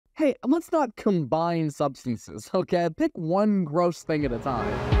Hey, let's not combine substances, okay? Pick one gross thing at a time.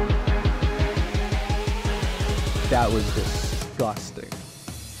 That was disgusting.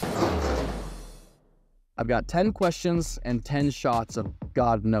 I've got 10 questions and 10 shots of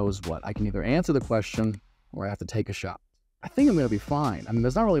God knows what. I can either answer the question or I have to take a shot. I think I'm gonna be fine. I mean,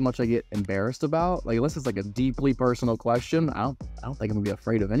 there's not really much I get embarrassed about. Like, unless it's like a deeply personal question, I don't think I'm gonna be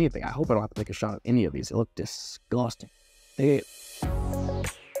afraid of anything. I hope I don't have to take a shot at any of these. They look disgusting. It's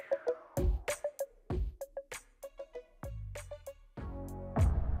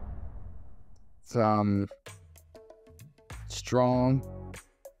strong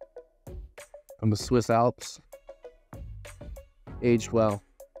from the Swiss Alps, aged well.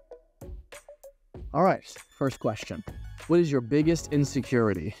 All right, first question. What is your biggest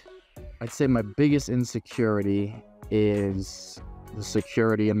insecurity? I'd say my biggest insecurity is the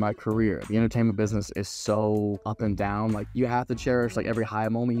security in my career. The entertainment business is so up and down. Like, you have to cherish like every high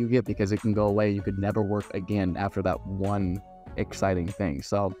moment you get because it can go away. You could never work again after that one exciting thing.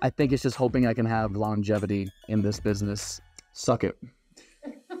 So I think it's just hoping I can have longevity in this business. Suck it.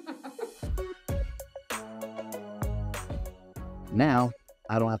 Now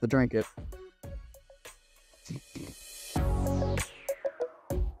I don't have to drink it.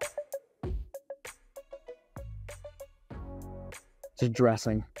 Just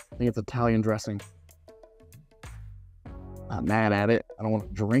dressing. I think it's Italian dressing. Not mad at it. I don't want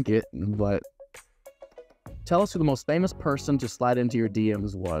to drink it, but tell us who the most famous person to slide into your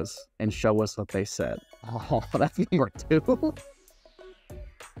DMs was and show us what they said. Oh, that's number 2.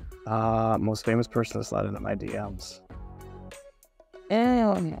 Most famous person to slide into my DMs.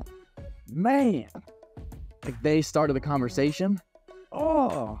 And man, like they started the conversation.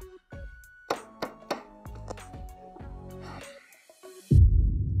 Oh.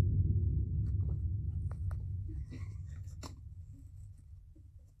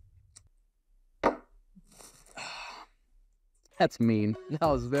 That's mean. That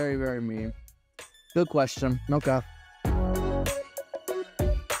was very, very mean. Good question. Okay.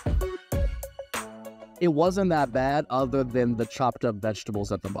 It wasn't that bad other than the chopped up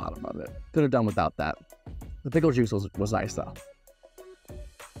vegetables at the bottom of it. Could have done without that. The pickle juice was nice though.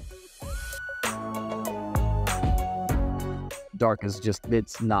 Dark is just,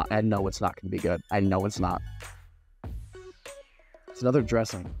 it's not, I know it's not gonna be good. I know it's not. It's another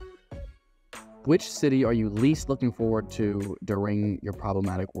dressing. Which city are you least looking forward to during your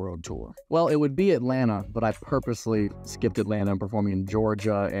ProbleMATTic World Tour? Well, it would be Atlanta, but I purposely skipped Atlanta and performing in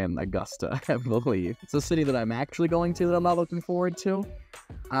Georgia and Augusta, I believe. It's a city that I'm actually going to that I'm not looking forward to.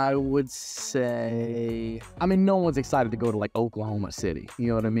 I would say, I mean, no one's excited to go to like Oklahoma City. You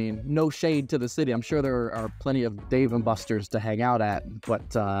know what I mean? No shade to the city. I'm sure there are plenty of Dave and Buster's to hang out at,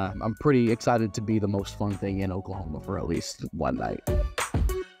 but I'm pretty excited to be the most fun thing in Oklahoma for at least one night.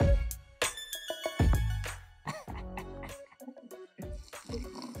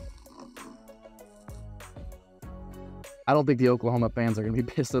 I don't think the Oklahoma fans are going to be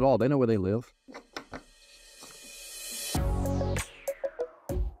pissed at all. They know where they live.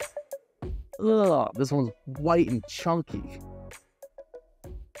 Ugh, this one's white and chunky.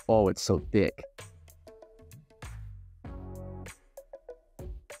 Oh, it's so thick.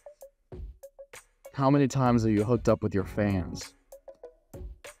 How many times are you hooked up with your fans?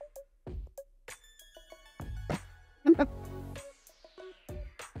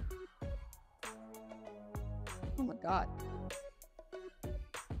 Oh my God.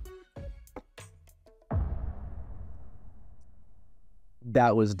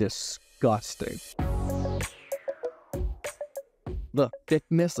 That was disgusting. The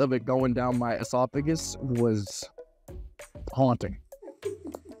thickness of it going down my esophagus was haunting.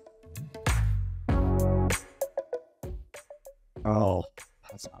 Oh,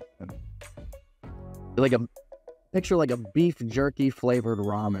 that's not good. Like picture like a beef jerky flavored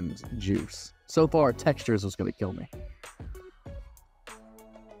ramen juice. So far, textures was gonna kill me.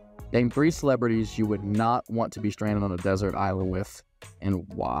 Name 3 celebrities you would not want to be stranded on a desert island with, and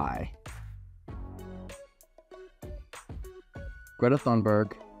why? Greta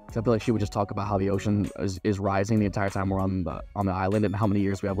Thunberg. I feel like she would just talk about how the ocean is rising the entire time we're on the island and how many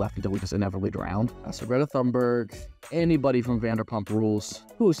years we have left until we just inevitably drown. So Greta Thunberg, anybody from Vanderpump Rules,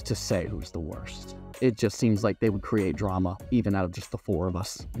 who's to say who's the worst? It just seems like they would create drama, even out of just the 4 of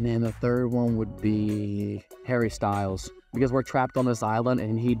us. And then the third one would be Harry Styles, because we're trapped on this island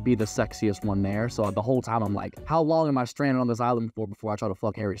and he'd be the sexiest one there. So the whole time I'm like, how long am I stranded on this island for before I try to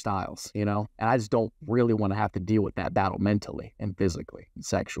fuck Harry Styles, you know? And I just don't really want to have to deal with that battle mentally and physically and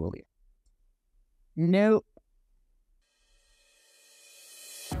sexually. Nope.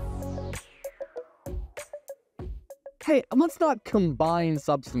 Hey, let's not combine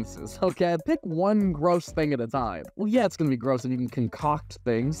substances, okay? Pick one gross thing at a time. Well, yeah, it's gonna be gross if you can concoct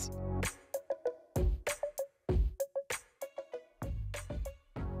things.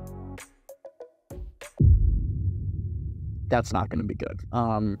 That's not gonna be good.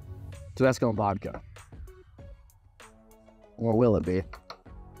 Tabasco and vodka. Or will it be?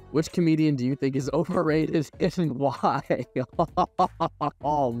 Which comedian do you think is overrated and why?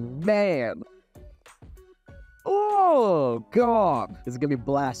 Oh, man. Oh, God. This is going to be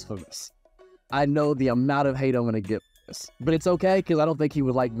blasphemous. I know the amount of hate I'm going to get for this. But it's okay, because I don't think he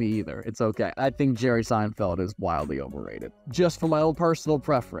would like me either. It's okay. I think Jerry Seinfeld is wildly overrated. Just for my own personal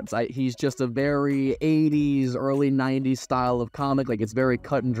preference. He's just a very 80s, early 90s style of comic. Like, it's very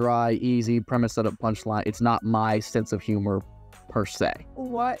cut and dry, easy, premise, setup, punchline. It's not my sense of humor, per se.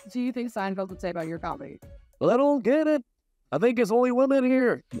 What do you think Seinfeld would say about your comedy? Well, I don't get it. I think it's only women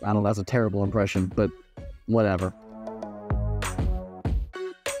here. I don't know, that's a terrible impression, but whatever.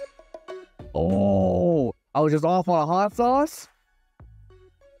 Oh, I was just off on a hot sauce?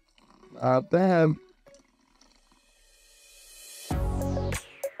 Damn.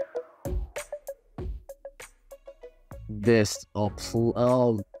 This,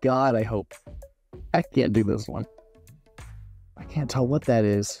 oh God, I hope. I can't do this one. I can't tell what that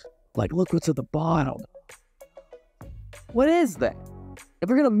is. Like, look what's at the bottom. What is that? If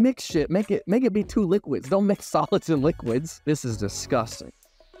we're gonna mix shit, make it be two liquids. Don't mix solids and liquids. This is disgusting.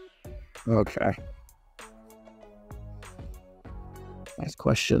 Okay. Next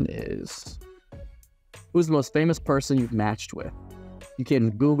question is, who's the most famous person you've matched with? You can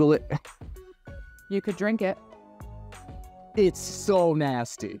Google it. You could drink it. It's so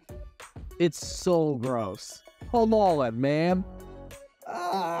nasty. It's so gross. Come on, man.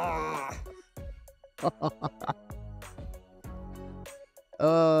 Ah.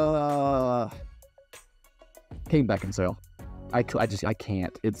 Kate Beckinsale. I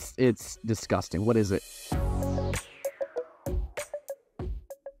can't. It's disgusting. What is it?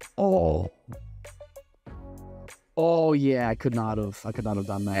 Oh. Oh yeah, I could not have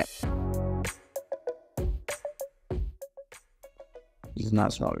done that. This does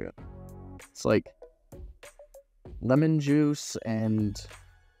not smell good. It's like lemon juice and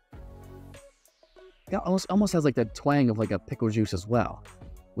yeah, almost has like that twang of like a pickle juice as well.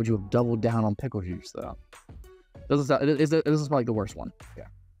 Would you have doubled down on pickle juice though? This is probably the worst one. Yeah.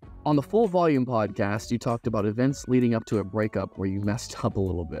 On the Full Volume podcast, you talked about events leading up to a breakup where you messed up a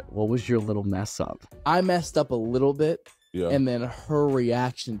little bit. What was your little mess up? I messed up a little bit, Yeah. and then her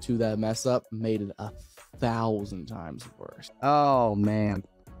reaction to that mess up made it 1,000 times worse. Oh man.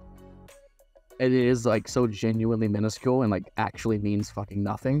 It is like so genuinely minuscule and like actually means fucking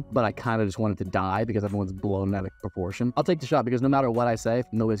nothing, but I kind of just wanted to die because everyone's blown out of proportion. I'll take the shot because no matter what I say,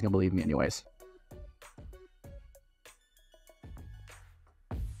 nobody's gonna believe me anyways.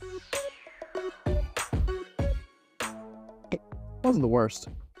 Wasn't the worst.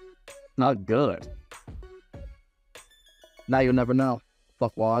 Not good. Now you'll never know.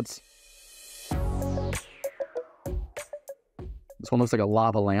 Fuck wads. This one looks like a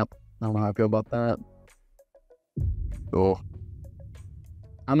lava lamp. I don't know how I feel about that. Oh.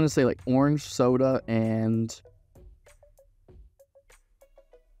 I'm gonna say like orange soda and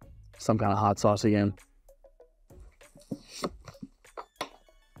some kind of hot sauce again.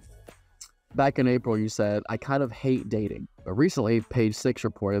 Back in April, you said, I kind of hate dating. But recently, Page 6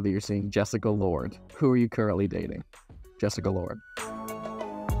 reported that you're seeing Jessica Lord. Who are you currently dating? Jessica Lord.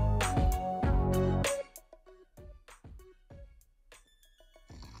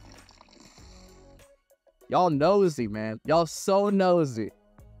 Y'all nosy, man. Y'all so nosy.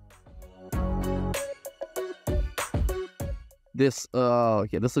 This, yeah,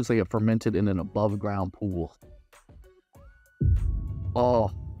 this looks like it fermented in an above-ground pool.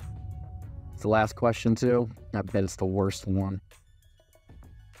 Oh. It's the last question, too. I bet it's the worst one.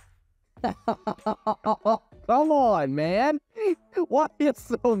 Come on, man. Why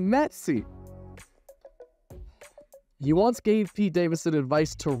it's so messy? You once gave Pete Davidson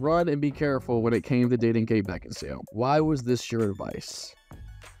advice to run and be careful when it came to dating Kate Beckinsale. Why was this your advice?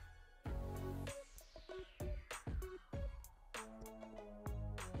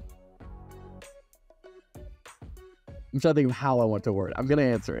 I'm trying to think of how I want to word it. I'm going to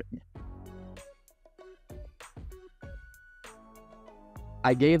answer it.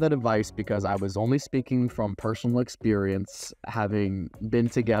 I gave that advice because I was only speaking from personal experience, having been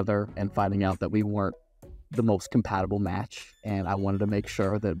together and finding out that we weren't the most compatible match. And I wanted to make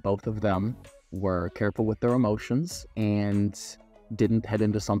sure that both of them were careful with their emotions and didn't head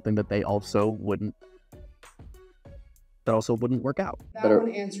into something that they also wouldn't work out. That one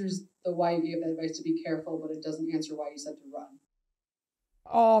answers the why you gave that advice to be careful, but it doesn't answer why you said to run.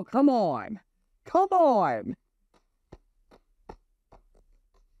 Oh, come on. Come on.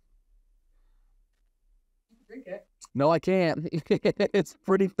 Drink it. No, I can't. It's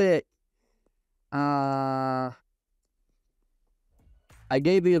pretty thick. I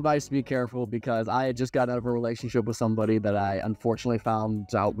gave the advice to be careful because I had just got out of a relationship with somebody that I unfortunately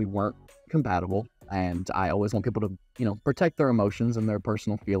found out we weren't compatible. And I always want people to, you know, protect their emotions and their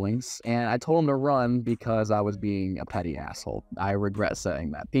personal feelings. And I told him to run because I was being a petty asshole. I regret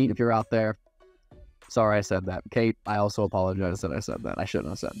saying that. Pete, if you're out there, sorry I said that. Kate, I also apologize that I said that. I shouldn't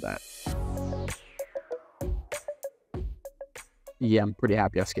have said that. Yeah, I'm pretty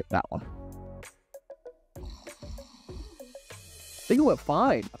happy I skipped that one. I think it went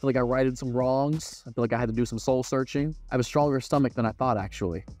fine. I feel like I righted some wrongs. I feel like I had to do some soul searching. I have a stronger stomach than I thought,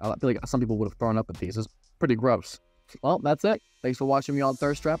 actually. I feel like some people would have thrown up at these. It's pretty gross. Well, that's it. Thanks for watching me on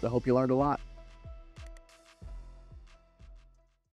Thirst Trap. I hope you learned a lot.